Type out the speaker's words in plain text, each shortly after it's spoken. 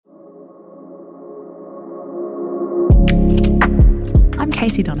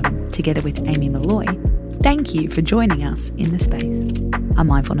Casey Donovan, together with Amy Malloy. Thank you for joining us in The Space, a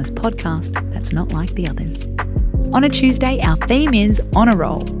mindfulness podcast that's not like the others. On a Tuesday, our theme is On a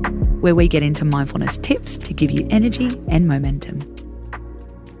Roll, where we get into mindfulness tips to give you energy and momentum.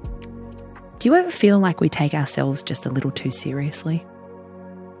 Do you ever feel like we take ourselves just a little too seriously?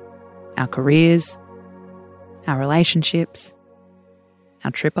 Our careers, our relationships,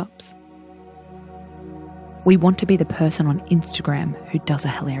 our trip-ups. We want to be the person on Instagram who does a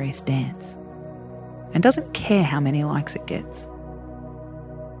hilarious dance and doesn't care how many likes it gets.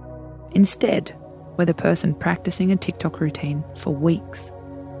 Instead, we're the person practicing a TikTok routine for weeks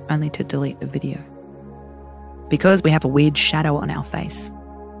only to delete the video. Because we have a weird shadow on our face,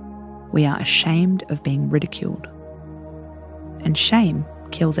 we are ashamed of being ridiculed. And shame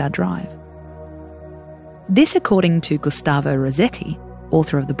kills our drive. This, according to Gustavo Rossetti,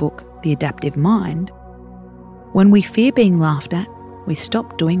 author of the book The Adaptive Mind, when we fear being laughed at, we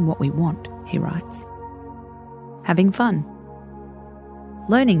stop doing what we want, he writes. Having fun,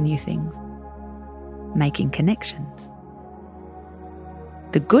 learning new things, making connections.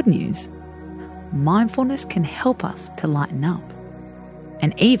 The good news, mindfulness can help us to lighten up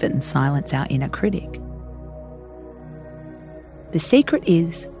and even silence our inner critic. The secret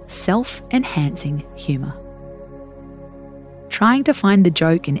is self-enhancing humour. Trying to find the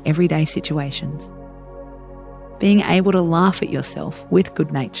joke in everyday situations. Being able to laugh at yourself with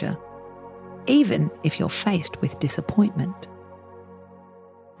good nature, even if you're faced with disappointment.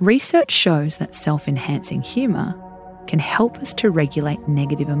 Research shows that self-enhancing humour can help us to regulate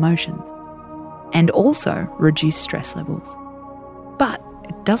negative emotions and also reduce stress levels. But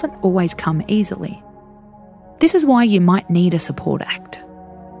it doesn't always come easily. This is why you might need a support act.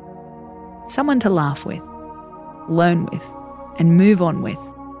 Someone to laugh with, learn with, and move on with.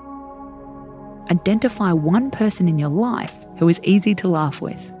 Identify one person in your life who is easy to laugh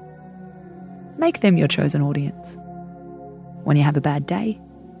with. Make them your chosen audience. When you have a bad day,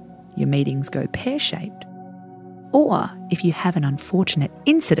 your meetings go pear-shaped, or if you have an unfortunate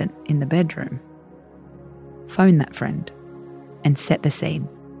incident in the bedroom, phone that friend and set the scene.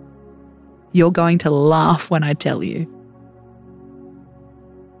 You're going to laugh when I tell you.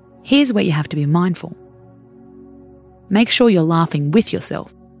 Here's where you have to be mindful. Make sure you're laughing with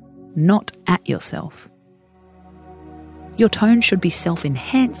yourself, not at yourself. Your tone should be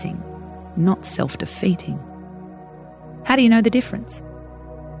self-enhancing, not self-defeating. How do you know the difference?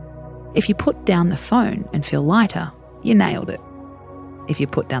 If you put down the phone and feel lighter, you nailed it. If you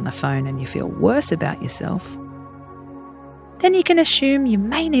put down the phone and you feel worse about yourself, then you can assume you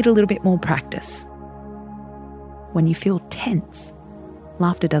may need a little bit more practice. When you feel tense,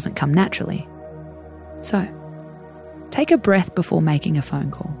 laughter doesn't come naturally. So, take a breath before making a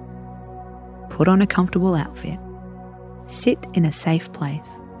phone call. Put on a comfortable outfit. Sit in a safe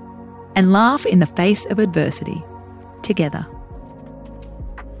place. And laugh in the face of adversity, together.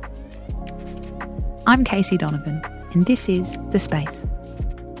 I'm Casey Donovan, and this is The Space.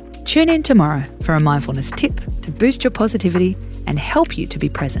 Tune in tomorrow for a mindfulness tip to boost your positivity and help you to be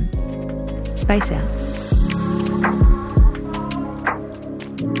present. Space out.